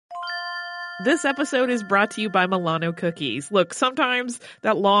This episode is brought to you by Milano Cookies. Look, sometimes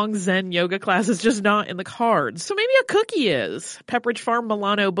that long Zen yoga class is just not in the cards, so maybe a cookie is. Pepperidge Farm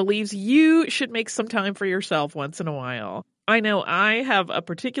Milano believes you should make some time for yourself once in a while. I know I have a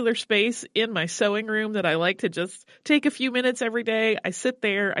particular space in my sewing room that I like to just take a few minutes every day. I sit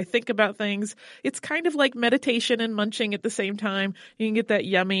there, I think about things. It's kind of like meditation and munching at the same time. You can get that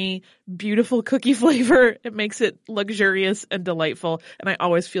yummy, beautiful cookie flavor. It makes it luxurious and delightful, and I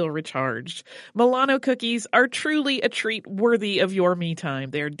always feel recharged. Milano cookies are truly a treat worthy of your me time.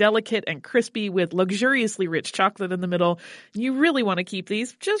 They are delicate and crispy with luxuriously rich chocolate in the middle. You really want to keep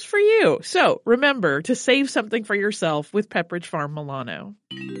these just for you. So remember to save something for yourself with Pepperidge Farm Milano.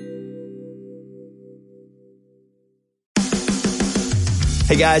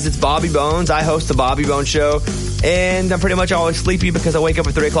 Hey guys, it's Bobby Bones. I host the Bobby Bones Show, and I'm pretty much always sleepy because I wake up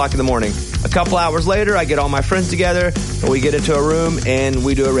at 3 o'clock in the morning. A couple hours later, I get all my friends together, and we get into a room, and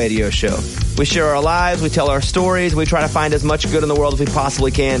we do a radio show. We share our lives, we tell our stories, we try to find as much good in the world as we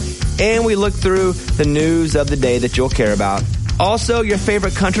possibly can, and we look through the news of the day that you'll care about. Also, your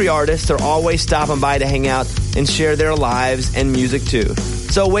favorite country artists are always stopping by to hang out and share their lives and music too.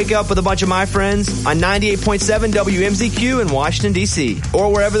 So wake up with a bunch of my friends on 98.7 WMZQ in Washington, D.C.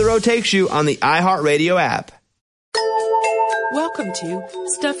 or wherever the road takes you on the iHeartRadio app. Welcome to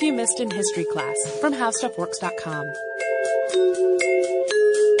Stuff You Missed in History Class from HowStuffWorks.com.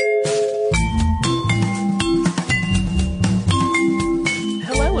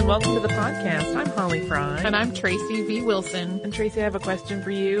 Hello and welcome to the podcast. I'm Holly Fry. And I'm Tracy V. Wilson. And Tracy, I have a question for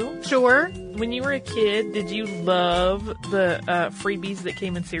you. Sure. When you were a kid, did you love the freebies that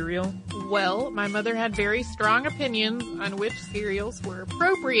came in cereal? Well, my mother had very strong opinions on which cereals were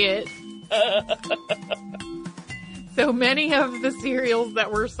appropriate. So many of the cereals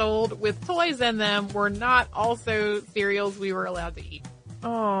that were sold with toys in them were not also cereals we were allowed to eat.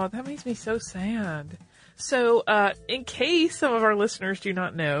 Oh, that makes me so sad. So, in case some of our listeners do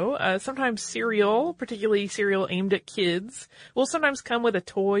not know, sometimes cereal, particularly cereal aimed at kids, will sometimes come with a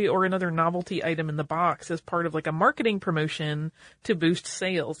toy or another novelty item in the box as part of like a marketing promotion to boost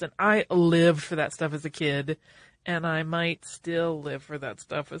sales. And I lived for that stuff as a kid, and I might still live for that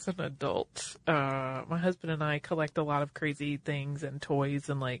stuff as an adult. My husband and I collect a lot of crazy things and toys,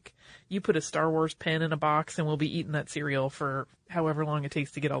 and like, you put a Star Wars pen in a box and we'll be eating that cereal for however long it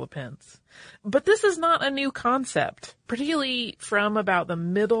takes to get all the pens. But this is not a new concept. Particularly from about the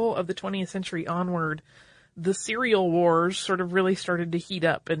middle of the 20th century onward, the cereal wars sort of really started to heat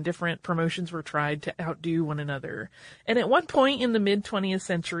up and different promotions were tried to outdo one another. And at one point in the mid-20th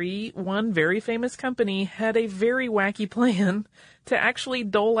century, one very famous company had a very wacky plan to actually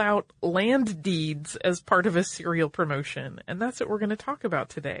dole out land deeds as part of a cereal promotion. And that's what we're going to talk about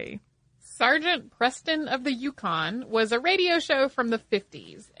today. Sergeant Preston of the Yukon was a radio show from the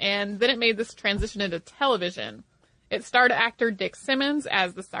 50s, and then it made this transition into television. It starred actor Dick Simmons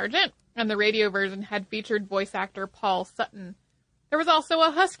as the sergeant, and the radio version had featured voice actor Paul Sutton. There was also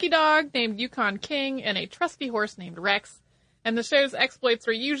a husky dog named Yukon King and a trusty horse named Rex, and the show's exploits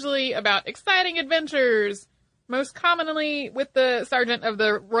were usually about exciting adventures, most commonly with the sergeant of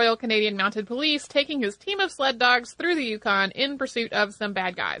the Royal Canadian Mounted Police taking his team of sled dogs through the Yukon in pursuit of some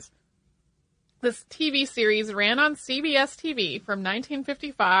bad guys. This TV series ran on CBS TV from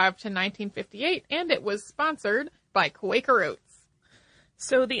 1955 to 1958, and it was sponsored by Quaker Oats.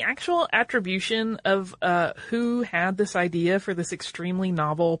 So the actual attribution of who had this idea for this extremely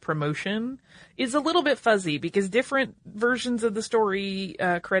novel promotion is a little bit fuzzy because different versions of the story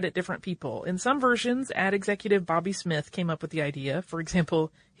credit different people. In some versions, ad executive Bobby Smith came up with the idea. For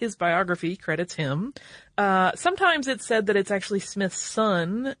example, his biography credits him. Sometimes it's said that it's actually Smith's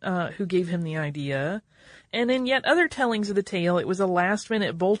son who gave him the idea. And in yet other tellings of the tale, it was a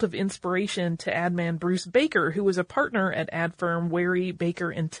last-minute bolt of inspiration to ad man Bruce Baker, who was a partner at ad firm Wary,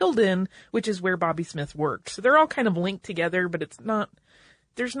 Baker, and Tilden, which is where Bobby Smith worked. So they're all kind of linked together, but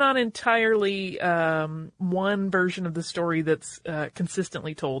there's not entirely one version of the story that's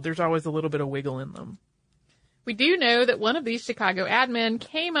consistently told. There's always a little bit of wiggle in them. We do know that one of these Chicago ad men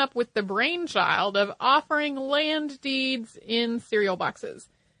came up with the brainchild of offering land deeds in cereal boxes.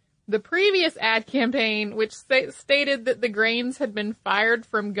 The previous ad campaign, which stated that the grains had been fired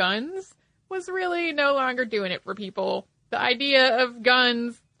from guns, was really no longer doing it for people. The idea of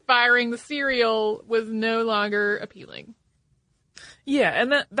guns firing the cereal was no longer appealing. Yeah,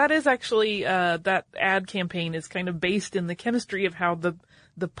 and that is actually, that ad campaign is kind of based in the chemistry of how the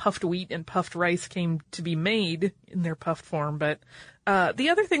puffed wheat and puffed rice came to be made in their puffed form, but The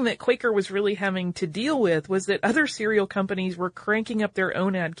other thing that Quaker was really having to deal with was that other cereal companies were cranking up their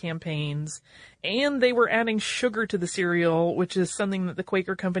own ad campaigns, and they were adding sugar to the cereal, which is something that the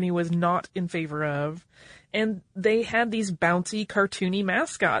Quaker company was not in favor of. And they had these bouncy, cartoony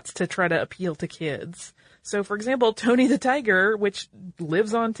mascots to try to appeal to kids. So, for example, Tony the Tiger, which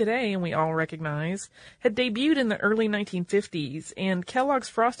lives on today and we all recognize, had debuted in the early 1950s, and Kellogg's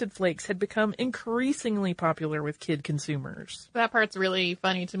Frosted Flakes had become increasingly popular with kid consumers. That part's really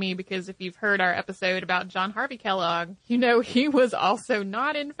funny to me because if you've heard our episode about John Harvey Kellogg, you know he was also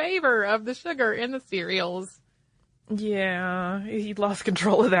not in favor of the sugar in the cereals. Yeah, he lost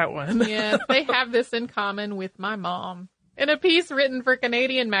control of that one. Yes, they have this in common with my mom. In a piece written for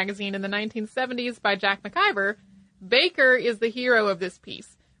Canadian Magazine in the 1970s by Jack McIver, Baker is the hero of this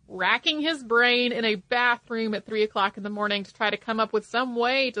piece, racking his brain in a bathroom at 3 o'clock in the morning to try to come up with some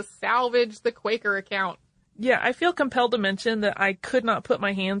way to salvage the Quaker account. Yeah, I feel compelled to mention that I could not put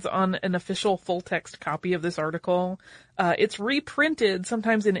my hands on an official full-text copy of this article. It's reprinted,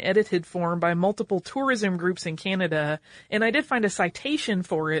 sometimes in edited form, by multiple tourism groups in Canada, and I did find a citation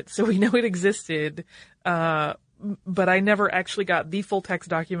for it, so we know it existed, but I never actually got the full-text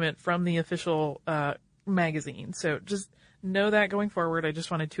document from the official magazine. So just know that going forward. I just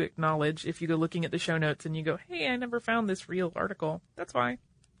wanted to acknowledge if you go looking at the show notes and you go, hey, I never found this real article. That's why.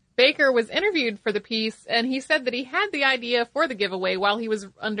 Baker was interviewed for the piece, and he said that he had the idea for the giveaway while he was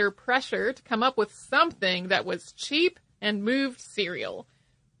under pressure to come up with something that was cheap and moved cereal.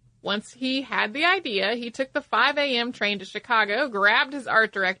 Once he had the idea, he took the 5 a.m. train to Chicago, grabbed his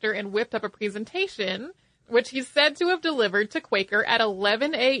art director, and whipped up a presentation, which he's said to have delivered to Quaker at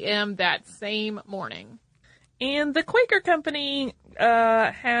 11 a.m. that same morning. And the Quaker company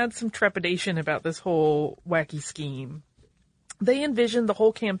had some trepidation about this whole wacky scheme. They envisioned the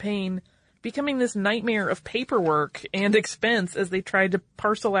whole campaign becoming this nightmare of paperwork and expense as they tried to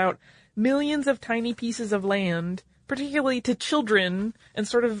parcel out millions of tiny pieces of land, particularly to children, and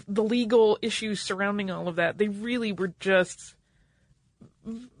sort of the legal issues surrounding all of that. They really were just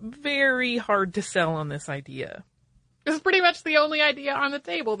very hard to sell on this idea. It was pretty much the only idea on the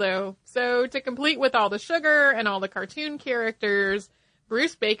table, though. So to complete with all the sugar and all the cartoon characters,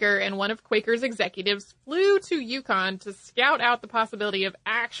 Bruce Baker and one of Quaker's executives flew to Yukon to scout out the possibility of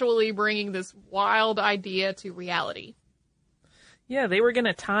actually bringing this wild idea to reality. Yeah, they were going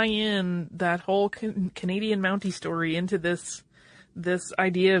to tie in that whole Canadian Mountie story into this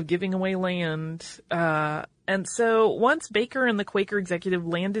idea of giving away land. And so once Baker and the Quaker executive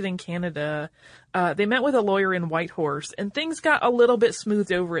landed in Canada, they met with a lawyer in Whitehorse, and things got a little bit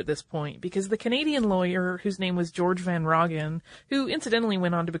smoothed over at this point because the Canadian lawyer, whose name was George Van Roggen, who incidentally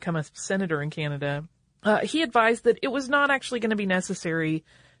went on to become a senator in Canada, he advised that it was not actually going to be necessary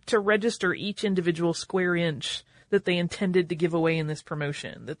to register each individual square inch that they intended to give away in this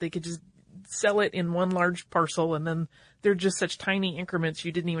promotion, that they could just sell it in one large parcel, and then they're just such tiny increments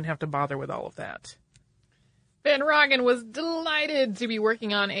you didn't even have to bother with all of that. Van Roggen was delighted to be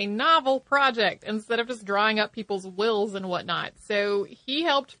working on a novel project instead of just drawing up people's wills and whatnot. So he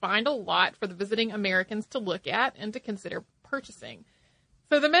helped find a lot for the visiting Americans to look at and to consider purchasing.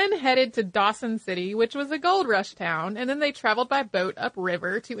 So the men headed to Dawson City, which was a gold rush town, and then they traveled by boat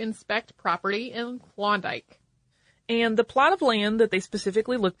upriver to inspect property in Klondike. And the plot of land that they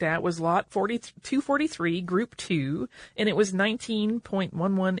specifically looked at was lot 243, Group 2, and it was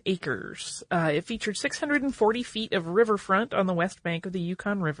 19.11 acres. It featured 640 feet of riverfront on the west bank of the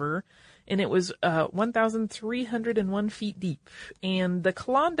Yukon River, and it was 1,301 feet deep. And the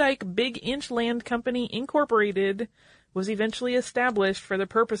Klondike Big Inch Land Company Incorporated was eventually established for the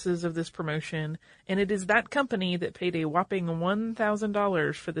purposes of this promotion, and it is that company that paid a whopping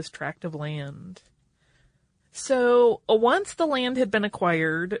 $1,000 for this tract of land. So once the land had been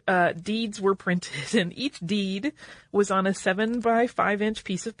acquired, deeds were printed, and each deed was on a 7 by 5 inch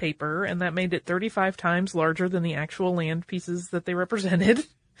piece of paper, and that made it 35 times larger than the actual land pieces that they represented.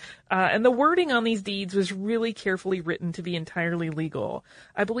 And the wording on these deeds was really carefully written to be entirely legal.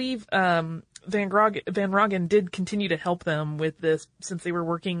 I believe Van Roggen did continue to help them with this since they were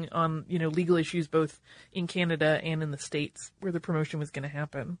working on, legal issues both in Canada and in the States where the promotion was going to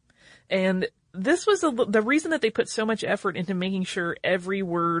happen. And this was the reason that they put so much effort into making sure every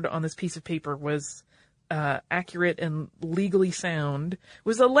word on this piece of paper was accurate and legally sound,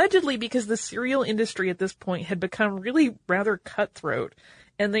 was allegedly because the cereal industry at this point had become really rather cutthroat,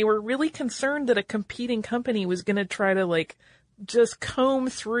 and they were really concerned that a competing company was going to try to just comb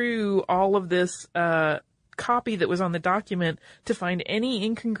through all of this copy that was on the document to find any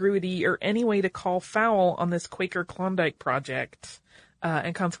incongruity or any way to call foul on this Quaker Klondike project.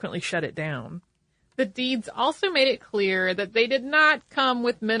 And consequently shut it down. The deeds also made it clear that they did not come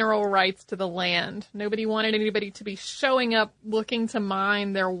with mineral rights to the land. Nobody wanted anybody to be showing up looking to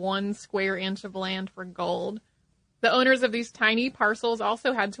mine their 1 square inch of land for gold. The owners of these tiny parcels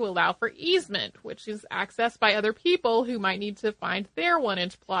also had to allow for easement, which is accessed by other people who might need to find their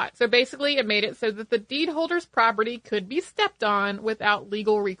 1-inch plot. So basically, it made it so that the deed holder's property could be stepped on without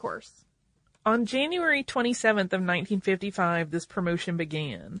legal recourse. On January 27th of 1955, this promotion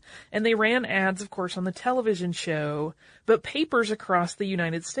began, and they ran ads, of course, on the television show, but papers across the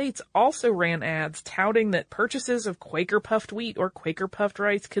United States also ran ads touting that purchases of Quaker puffed wheat or Quaker puffed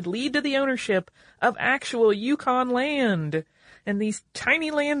rice could lead to the ownership of actual Yukon land. And these tiny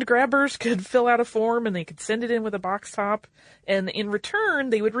land grabbers could fill out a form and they could send it in with a box top. And in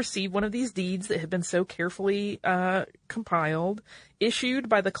return, they would receive one of these deeds that had been so carefully compiled, issued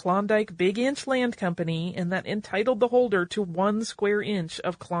by the Klondike Big Inch Land Company, and that entitled the holder to 1 square inch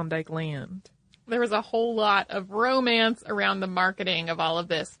of Klondike land. There was a whole lot of romance around the marketing of all of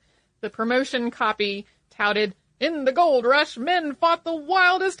this. The promotion copy touted, "In the gold rush, men fought the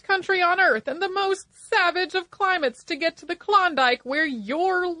wildest country on earth and the most savage of climates to get to the Klondike where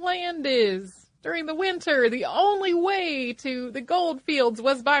your land is. During the winter, the only way to the gold fields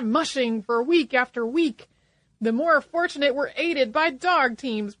was by mushing for week after week. The more fortunate were aided by dog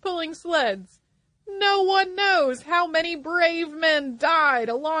teams pulling sleds. No one knows how many brave men died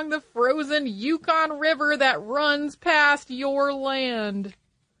along the frozen Yukon River that runs past your land."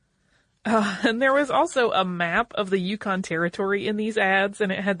 And there was also a map of the Yukon Territory in these ads,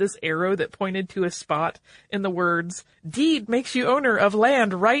 and it had this arrow that pointed to a spot in the words, "Deed makes you owner of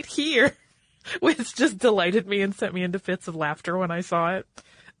land right here," which just delighted me and sent me into fits of laughter when I saw it.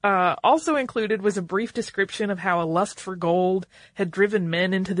 Also included was a brief description of how a lust for gold had driven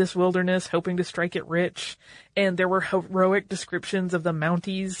men into this wilderness, hoping to strike it rich. And there were heroic descriptions of the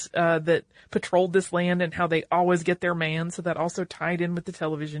Mounties that patrolled this land and how they always get their man, so that also tied in with the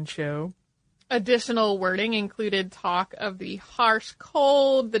television show. Additional wording included talk of the harsh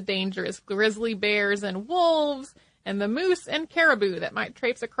cold, the dangerous grizzly bears and wolves, and the moose and caribou that might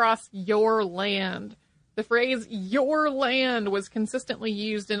traipse across your land. The phrase, "your land," was consistently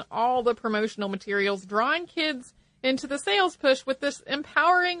used in all the promotional materials, drawing kids into the sales push with this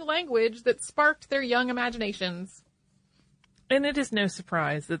empowering language that sparked their young imaginations. And it is no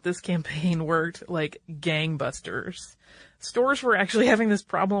surprise that this campaign worked like gangbusters. Stores were actually having this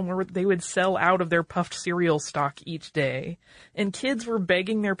problem where they would sell out of their puffed cereal stock each day. And kids were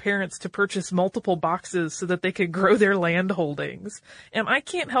begging their parents to purchase multiple boxes so that they could grow their land holdings. And I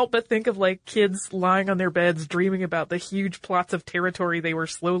can't help but think of like kids lying on their beds dreaming about the huge plots of territory they were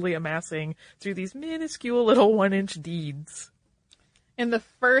slowly amassing through these minuscule little 1-inch deeds. In the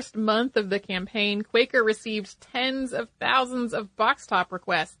first month of the campaign, Quaker received tens of thousands of box top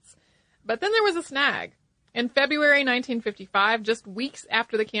requests. But then there was a snag. In February 1955, just weeks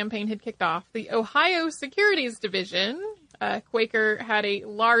after the campaign had kicked off, the Ohio Securities Division, Quaker had a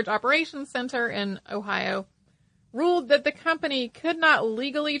large operations center in Ohio, ruled that the company could not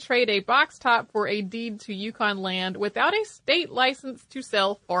legally trade a box top for a deed to Yukon land without a state license to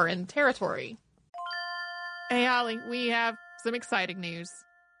sell foreign territory. Hey, Holly, we have some exciting news.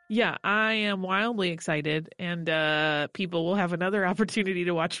 Yeah, I am wildly excited, and people will have another opportunity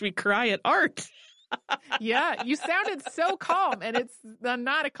to watch me cry at art. Yeah, you sounded so calm, and it's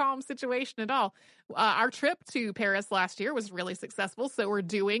not a calm situation at all. Our trip to Paris last year was really successful, so we're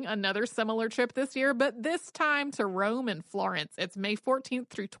doing another similar trip this year, but this time to Rome and Florence. It's May 14th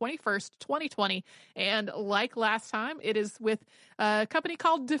through 21st, 2020, and like last time, it is with a company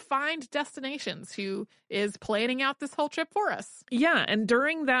called Defined Destinations, who is planning out this whole trip for us. Yeah, and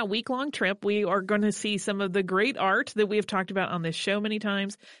during that week-long trip, we are going to see some of the great art that we have talked about on this show many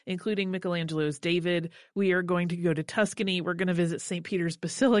times, including Michelangelo's David. We are going to go to Tuscany. We're going to visit St. Peter's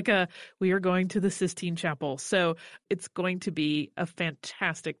Basilica. We are going to the Sistine Chapel. So it's going to be a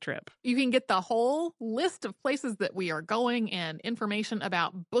fantastic trip. You can get the whole list of places that we are going and information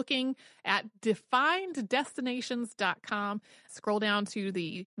about booking at defineddestinations.com. Scroll down to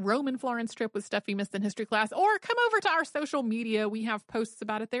the Rome and Florence trip with Stuff You Missed in History Class, or come over to our social media. We have posts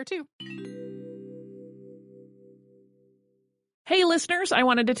about it there too. Hey listeners, I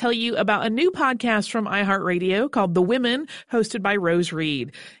wanted to tell you about a new podcast from iHeartRadio called The Women, hosted by Rose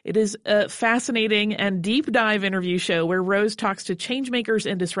Reed. It is a fascinating and deep dive interview show where Rose talks to changemakers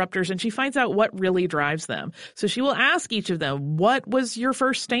and disruptors, and she finds out what really drives them. So she will ask each of them, what was your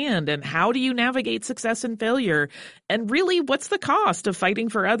first stand, and how do you navigate success and failure? And really, what's the cost of fighting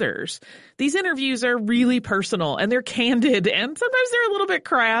for others? These interviews are really personal, and they're candid, and sometimes they're a little bit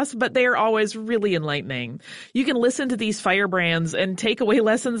crass, but they are always really enlightening. You can listen to these firebrands lands and takeaway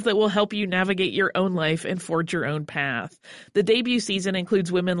lessons that will help you navigate your own life and forge your own path. The debut season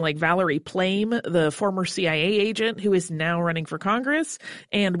includes women like Valerie Plame, the former CIA agent who is now running for Congress,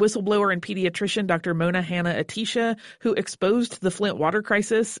 and whistleblower and pediatrician Dr. Mona Hanna-Attisha, who exposed the Flint water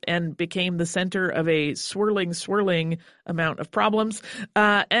crisis and became the center of a swirling amount of problems,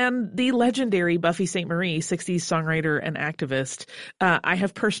 and the legendary Buffy St. Marie, 60s songwriter and activist. I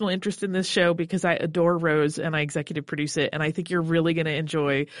have personal interest in this show because I adore Rose and I executive produce it, and I think you're really going to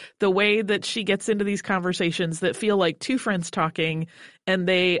enjoy the way that she gets into these conversations that feel like two friends talking, and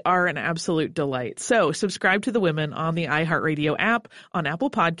they are an absolute delight. So subscribe to The Women on the iHeartRadio app, on Apple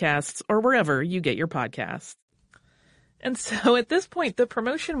Podcasts, or wherever you get your podcasts. And so at this point, the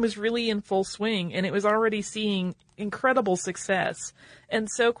promotion was really in full swing, and it was already seeing incredible success. And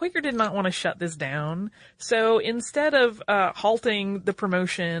so Quaker did not want to shut this down. So instead of halting the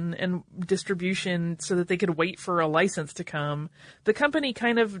promotion and distribution so that they could wait for a license to come, the company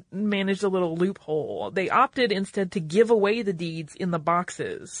kind of managed a little loophole. They opted instead to give away the deeds in the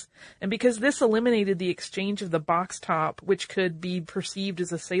boxes. And because this eliminated the exchange of the box top, which could be perceived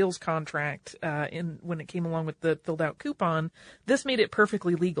as a sales contract when it came along with the filled out coupon, this made it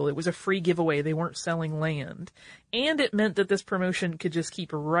perfectly legal. It was a free giveaway. They weren't selling land. And it meant that this promotion could just keep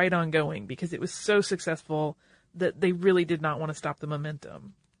right on going because it was so successful that they really did not want to stop the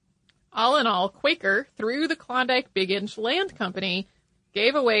momentum. All in all, Quaker, through the Klondike Big Inch Land Company,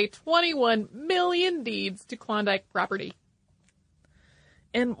 gave away 21 million deeds to Klondike property.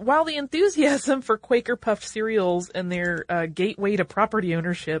 And while the enthusiasm for Quaker puffed cereals and their gateway to property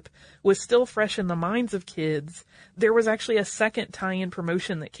ownership was still fresh in the minds of kids, there was actually a second tie-in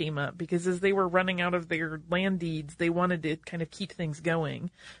promotion that came up because as they were running out of their land deeds, they wanted to kind of keep things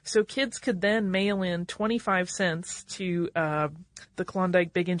going. So kids could then mail in 25 cents to the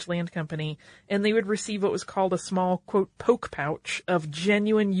Klondike Big Inch Land Company, and they would receive what was called a small, quote, poke pouch of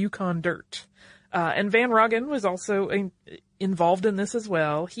genuine Yukon dirt. And Van Roggen was also involved in this as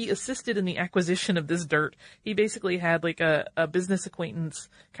well. He assisted in the acquisition of this dirt. He basically had like a business acquaintance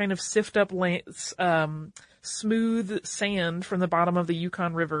kind of sift up smooth sand from the bottom of the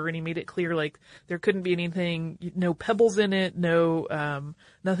Yukon River, and he made it clear like there couldn't be anything, no pebbles in it,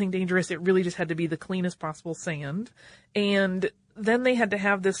 nothing dangerous. It really just had to be the cleanest possible sand. And then they had to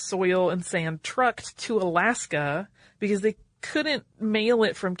have this soil and sand trucked to Alaska because they couldn't mail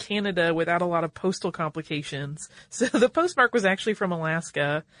it from Canada without a lot of postal complications. So the postmark was actually from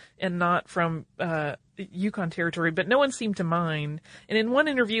Alaska and not from Yukon territory, but no one seemed to mind. And in one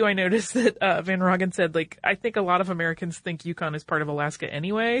interview, I noticed that Van Roggen said, like, I think a lot of Americans think Yukon is part of Alaska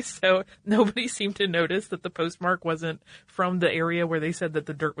anyway, so nobody seemed to notice that the postmark wasn't from the area where they said that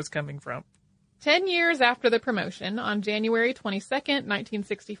the dirt was coming from. 10 years after the promotion, on January 22nd,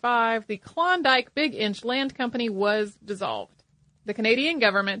 1965, the Klondike Big Inch Land Company was dissolved. The Canadian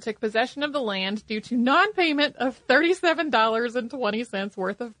government took possession of the land due to non-payment of $37.20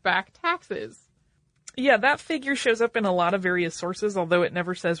 worth of back taxes. Yeah, that figure shows up in a lot of various sources, although it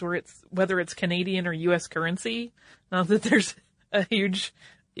never says whether it's Canadian or U.S. currency. Not that there's a huge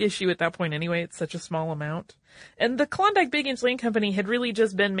issue at that point anyway. It's such a small amount. And the Klondike Big Inch Land Company had really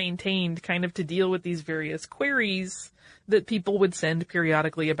just been maintained kind of to deal with these various queries that people would send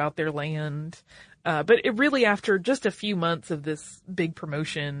periodically about their land. But it really, after just a few months of this big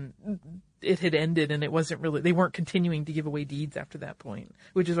promotion, it had ended and they weren't continuing to give away deeds after that point,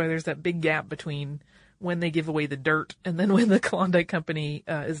 which is why there's that big gap between when they give away the dirt and then when the Klondike Company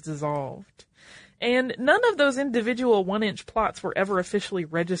is dissolved. And none of those individual 1-inch plots were ever officially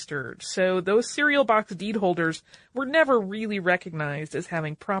registered, so those cereal box deed holders were never really recognized as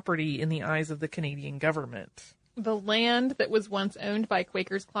having property in the eyes of the Canadian government. The land that was once owned by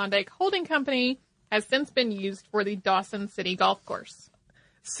Quaker's Klondike Holding Company has since been used for the Dawson City Golf Course.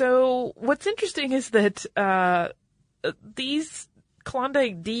 So what's interesting is that these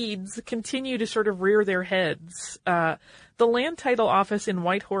Klondike deeds continue to sort of rear their heads. The Land Title Office in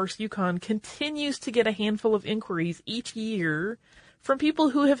Whitehorse, Yukon, continues to get a handful of inquiries each year from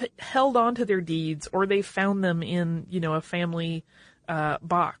people who have held on to their deeds or they found them in, a family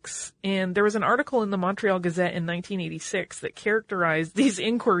box. And there was an article in the Montreal Gazette in 1986 that characterized these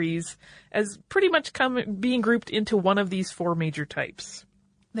inquiries as pretty much being grouped into one of these four major types.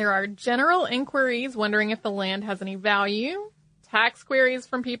 There are general inquiries wondering if the land has any value, tax queries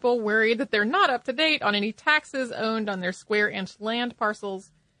from people worried that they're not up to date on any taxes owed on their square-inch land parcels,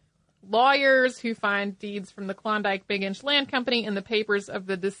 lawyers who find deeds from the Klondike Big Inch Land Company in the papers of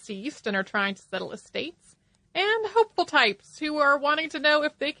the deceased and are trying to settle estates, and hopeful types who are wanting to know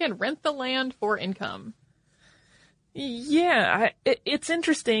if they can rent the land for income. Yeah, it's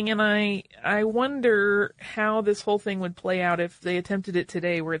interesting, and I wonder how this whole thing would play out if they attempted it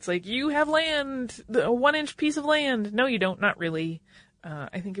today, where it's like, you have land, a 1-inch piece of land. No, you don't, not really.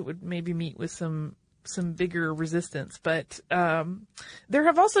 I think it would maybe meet with some bigger resistance, but there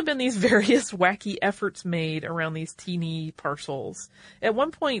have also been these various wacky efforts made around these teeny parcels. At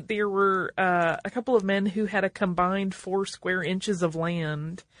one point, there were a couple of men who had a combined 4 square inches of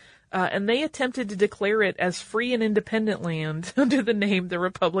land, and they attempted to declare it as free and independent land under the name the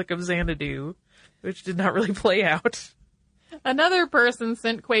Republic of Xanadu, which did not really play out. Another person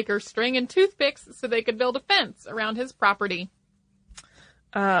sent Quaker string and toothpicks so they could build a fence around his property.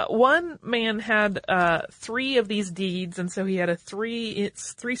 One man had 3 of these deeds, and so he had a 3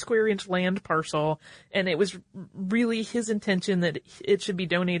 square inch land parcel, and it was really his intention that it should be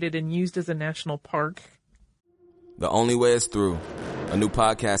donated and used as a national park. The Only Way is Through, a new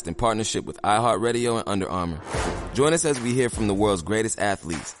podcast in partnership with iHeartRadio and Under Armour. Join us as we hear from the world's greatest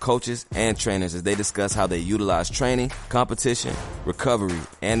athletes, coaches, and trainers as they discuss how they utilize training, competition, recovery,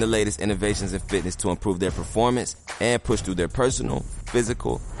 and the latest innovations in fitness to improve their performance and push through their personal,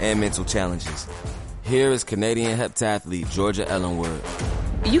 physical, and mental challenges. Here is Canadian heptathlete Georgia Ellenwood.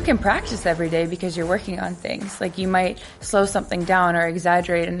 You can practice every day because you're working on things. Like, you might slow something down or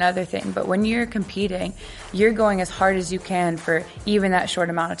exaggerate another thing, but when you're competing, you're going as hard as you can for even that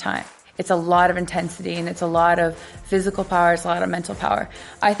short amount of time. It's a lot of intensity, and it's a lot of physical power, it's a lot of mental power.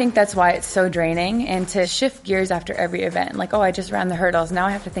 I think that's why it's so draining, and to shift gears after every event, like, oh, I just ran the hurdles, now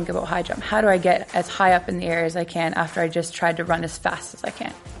I have to think about high jump. How do I get as high up in the air as I can after I just tried to run as fast as I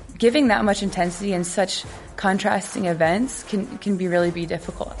can? Giving that much intensity in such contrasting events can really be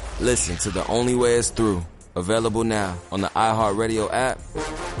difficult. Listen to The Only Way is Through, available now on the iHeartRadio app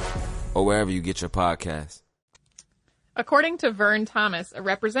or wherever you get your podcasts. According to Vern Thomas, a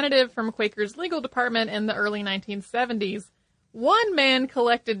representative from Quaker's legal department in the early 1970s, one man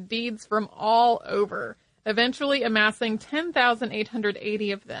collected deeds from all over, eventually amassing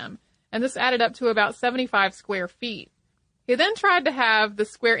 10,880 of them, and this added up to about 75 square feet. He then tried to have the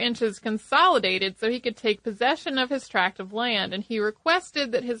square inches consolidated so he could take possession of his tract of land, and he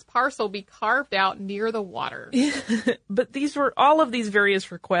requested that his parcel be carved out near the water. But all of these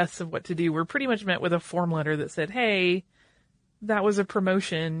various requests of what to do were pretty much met with a form letter that said, hey, that was a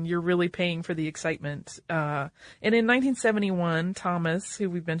promotion. You're really paying for the excitement. And in 1971, Thomas,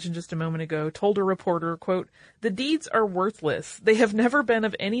 who we mentioned just a moment ago, told a reporter, quote, "The deeds are worthless. They have never been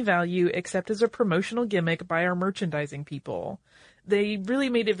of any value except as a promotional gimmick by our merchandising people." They really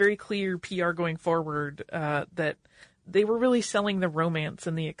made it very clear, PR going forward, that they were really selling the romance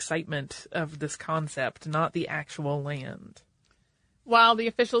and the excitement of this concept, not the actual land. While the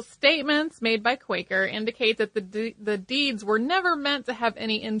official statements made by Quaker indicate that the deeds were never meant to have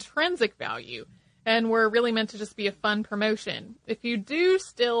any intrinsic value and were really meant to just be a fun promotion, if you do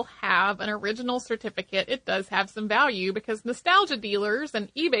still have an original certificate, it does have some value because nostalgia dealers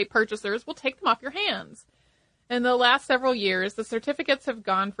and eBay purchasers will take them off your hands. In the last several years, the certificates have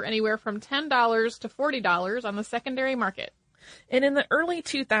gone for anywhere from $10 to $40 on the secondary market. And in the early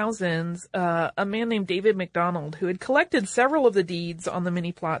 2000s, a man named David McDonald, who had collected several of the deeds on the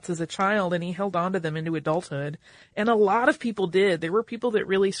mini plots as a child, and he held on to them into adulthood, and a lot of people did. There were people that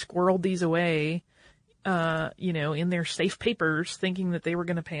really squirreled these away, in their safe papers, thinking that they were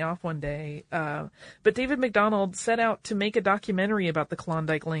going to pay off one day. But David McDonald set out to make a documentary about the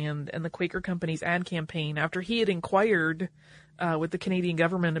Klondike land and the Quaker Company's ad campaign after he had inquired with the Canadian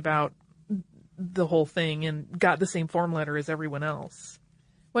government about the whole thing and got the same form letter as everyone else.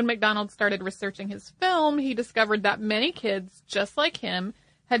 When McDonald started researching his film, he discovered that many kids, just like him,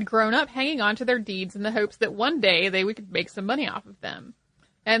 had grown up hanging on to their deeds in the hopes that one day they could make some money off of them.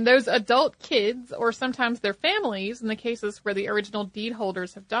 And those adult kids, or sometimes their families, in the cases where the original deed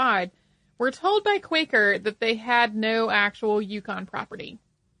holders have died, were told by Quaker that they had no actual Yukon property.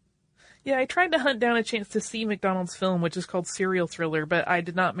 Yeah, I tried to hunt down a chance to see McDonald's film, which is called Serial Thriller, but I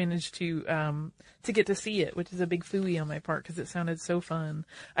did not manage to get to see it, which is a big phooey on my part because it sounded so fun.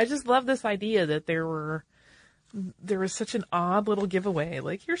 I just love this idea that there was such an odd little giveaway,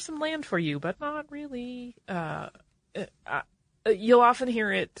 like, here's some land for you, but not really. You'll often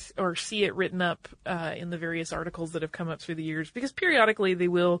hear it or see it written up in the various articles that have come up through the years, because periodically they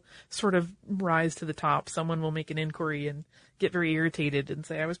will sort of rise to the top. Someone will make an inquiry and get very irritated and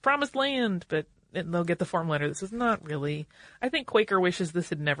say, I was promised land, and they'll get the form letter that says, not really. I think Quaker wishes this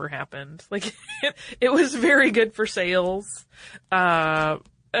had never happened. Like, it was very good for sales at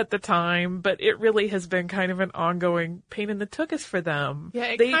the time, but it really has been kind of an ongoing pain in the tuchus for them.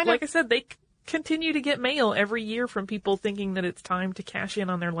 Yeah, like I said, continue to get mail every year from people thinking that it's time to cash in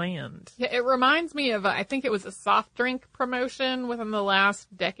on their land. Yeah, it reminds me of, I think it was a soft drink promotion within the last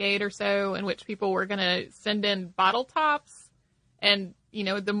decade or so in which people were going to send in bottle tops. And, you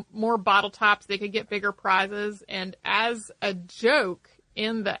know, the more bottle tops, they could get bigger prizes. And as a joke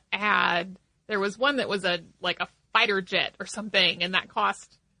in the ad, there was one that was like a fighter jet or something, and that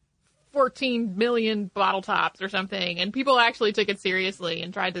cost 14 million bottle tops or something. And people actually took it seriously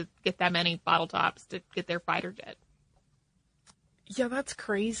and tried to get that many bottle tops to get their fighter jet. Yeah, that's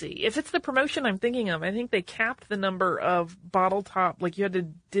crazy. If it's the promotion I'm thinking of, I think they capped the number of bottle top, like you had to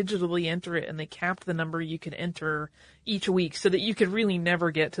digitally enter it, and they capped the number you could enter each week so that you could really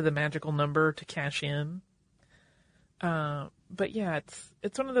never get to the magical number to cash in. But yeah,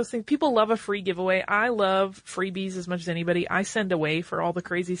 it's one of those things. People love a free giveaway. I love freebies as much as anybody. I send away for all the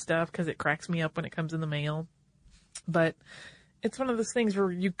crazy stuff because it cracks me up when it comes in the mail. But it's one of those things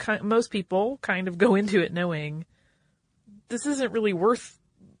where most people kind of go into it knowing this isn't really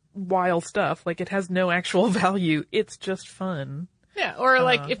worthwhile stuff. Like, it has no actual value. It's just fun. Yeah, or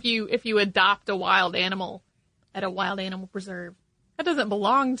like if you adopt a wild animal at a wild animal preserve, that doesn't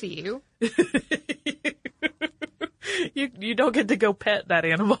belong to you. You don't get to go pet that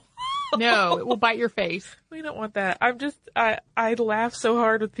animal. No, it will bite your face. We don't want that. I laugh so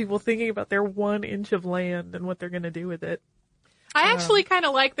hard with people thinking about their 1 inch of land and what they're going to do with it. I actually kind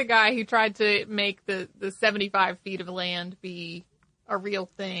of like the guy who tried to make the 75 feet of land be a real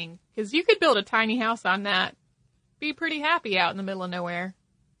thing. Because you could build a tiny house on that. Be pretty happy out in the middle of nowhere.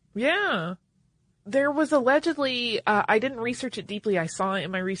 Yeah. There was allegedly, I didn't research it deeply. I saw it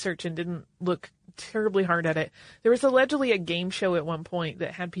in my research and didn't look terribly hard at it. There was allegedly a game show at one point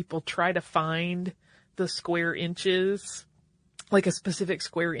that had people try to find the square inches, like a specific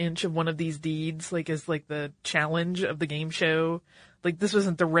square inch of one of these deeds, like as like the challenge of the game show. Like, this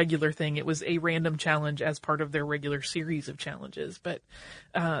wasn't the regular thing. It was a random challenge as part of their regular series of challenges. But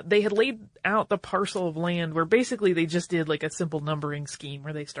they had laid out the parcel of land where basically they just did like a simple numbering scheme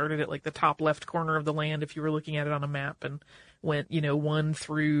where they started at like the top left corner of the land if you were looking at it on a map, and went, 1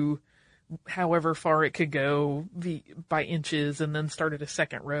 through however far it could go by inches, and then started a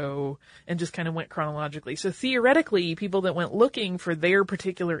second row and just kind of went chronologically. So theoretically, people that went looking for their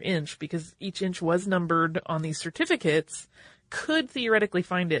particular inch, because each inch was numbered on these certificates, could theoretically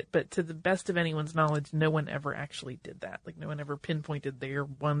find it, but to the best of anyone's knowledge, no one ever actually did that. Like, no one ever pinpointed their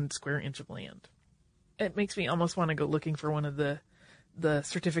 1 square inch of land. It makes me almost want to go looking for one of the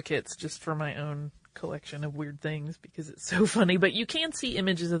certificates just for my own collection of weird things, because it's so funny. But you can see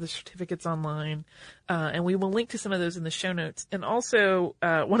images of the certificates online, and we will link to some of those in the show notes. And also,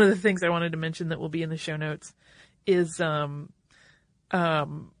 one of the things I wanted to mention that will be in the show notes is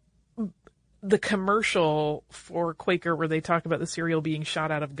the commercial for Quaker where they talk about the cereal being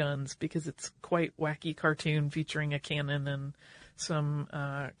shot out of guns, because it's quite wacky cartoon featuring a cannon and some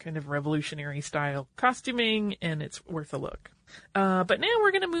kind of revolutionary style costuming, and it's worth a look. But now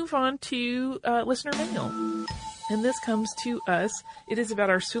we're going to move on to listener mail. And this comes to us. It is about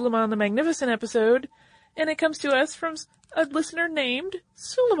our Suleiman the Magnificent episode, and it comes to us from a listener named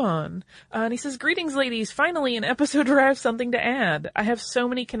Suleiman. And he says, "Greetings, ladies. Finally, an episode where I have something to add. I have so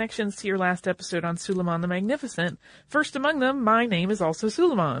many connections to your last episode on Suleiman the Magnificent. First among them, my name is also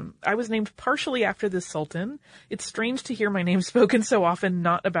Suleiman. I was named partially after this sultan. It's strange to hear my name spoken so often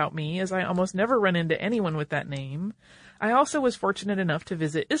not about me, as I almost never run into anyone with that name. I also was fortunate enough to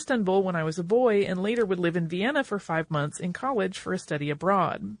visit Istanbul when I was a boy, and later would live in Vienna for 5 months in college for a study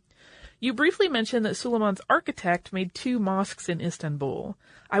abroad. You briefly mentioned that Suleiman's architect made 2 mosques in Istanbul.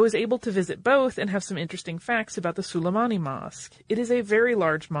 I was able to visit both and have some interesting facts about the Suleimani Mosque. It is a very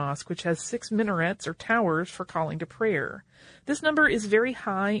large mosque which has 6 minarets or towers for calling to prayer. This number is very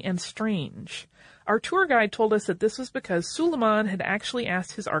high and strange. Our tour guide told us that this was because Suleiman had actually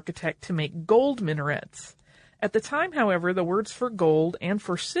asked his architect to make gold minarets. At the time, however, the words for gold and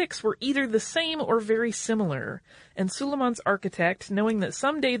for 6 were either the same or very similar, and Suleiman's architect, knowing that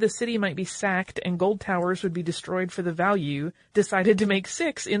someday the city might be sacked and gold towers would be destroyed for the value, decided to make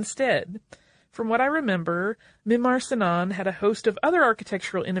 6 instead. From what I remember, Mimar Sinan had a host of other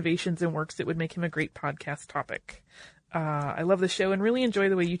architectural innovations and works that would make him a great podcast topic. I love the show and really enjoy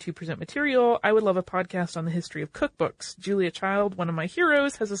the way you two present material. I would love a podcast on the history of cookbooks. Julia Child, one of my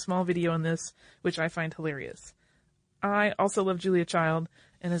heroes, has a small video on this, which I find hilarious. I also love Julia Child,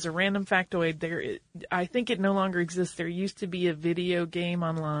 and as a random factoid, I think it no longer exists. There used to be a video game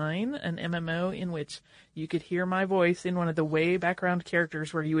online, an MMO, in which you could hear my voice in one of the way background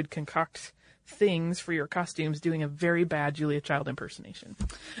characters where you would concoct things for your costumes doing a very bad Julia Child impersonation.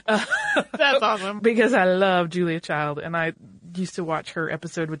 That's awesome. Because I love Julia Child, and used to watch her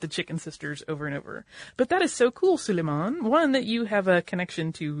episode with the Chicken Sisters over and over. But that is so cool, Suleiman. One, that you have a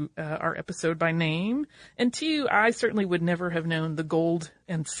connection to our episode by name. And two, I certainly would never have known the gold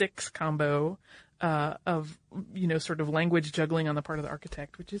and 6 combo of, sort of language juggling on the part of the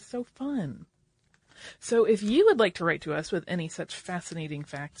architect, which is so fun. So if you would like to write to us with any such fascinating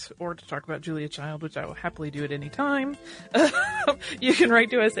facts or to talk about Julia Child, which I will happily do at any time, you can write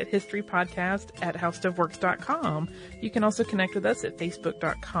to us at historypodcast@howstuffworks.com. You can also connect with us at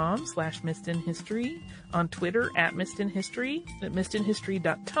facebook.com/missedinhistory, on Twitter @missedinhistory, at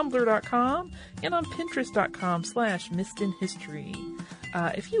missedinhistory.tumblr.com, and on pinterest.com/missedinhistory.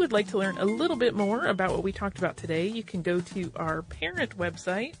 If you would like to learn a little bit more about what we talked about today, you can go to our parent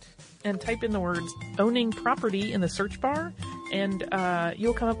website and type in the words owning property in the search bar, and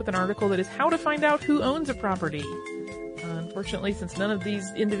you'll come up with an article that is how to find out who owns a property. Unfortunately, since none of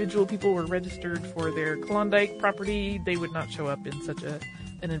these individual people were registered for their Klondike property, they would not show up in such an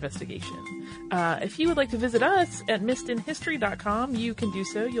investigation. If you would like to visit us at missedinhistory.com, you can do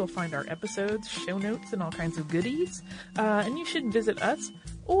so. You'll find our episodes, show notes, and all kinds of goodies. And you should visit us.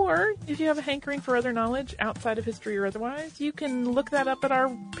 Or, if you have a hankering for other knowledge outside of history or otherwise, you can look that up at our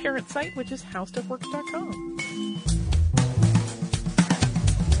parent site, which is howstuffworks.com.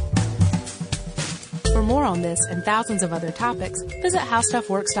 For more on this and thousands of other topics, visit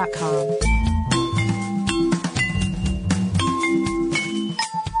howstuffworks.com.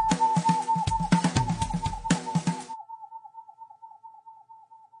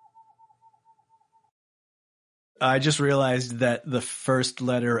 I just realized that the first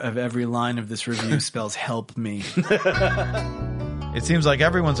letter of every line of this review spells help me. It seems like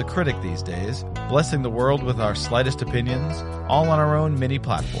everyone's a critic these days, blessing the world with our slightest opinions, all on our own mini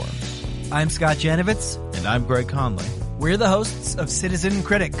platforms. I'm Scott Janovitz. And I'm Greg Conley. We're the hosts of Citizen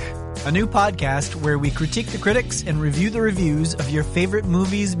Critic, a new podcast where we critique the critics and review the reviews of your favorite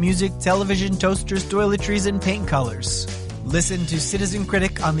movies, music, television, toasters, toiletries, and paint colors. Listen to Citizen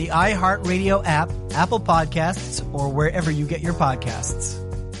Critic on the iHeartRadio app, Apple Podcasts, or wherever you get your podcasts.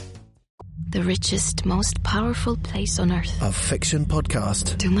 The richest, most powerful place on earth. A fiction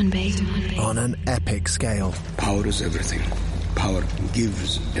podcast. Tuman Bay. On an epic scale. Power is everything. Power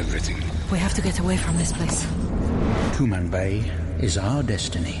gives everything. We have to get away from this place. Tuman Bay is our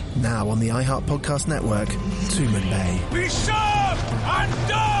destiny. Now on the iHeart Podcast Network, Tuman Bay. Be sharp and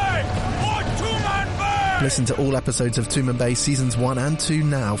die for Tuman Bay! Listen to all episodes of Tuman Bay Seasons 1 and 2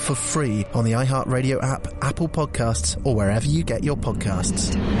 now for free on the iHeartRadio app, Apple Podcasts, or wherever you get your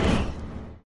podcasts.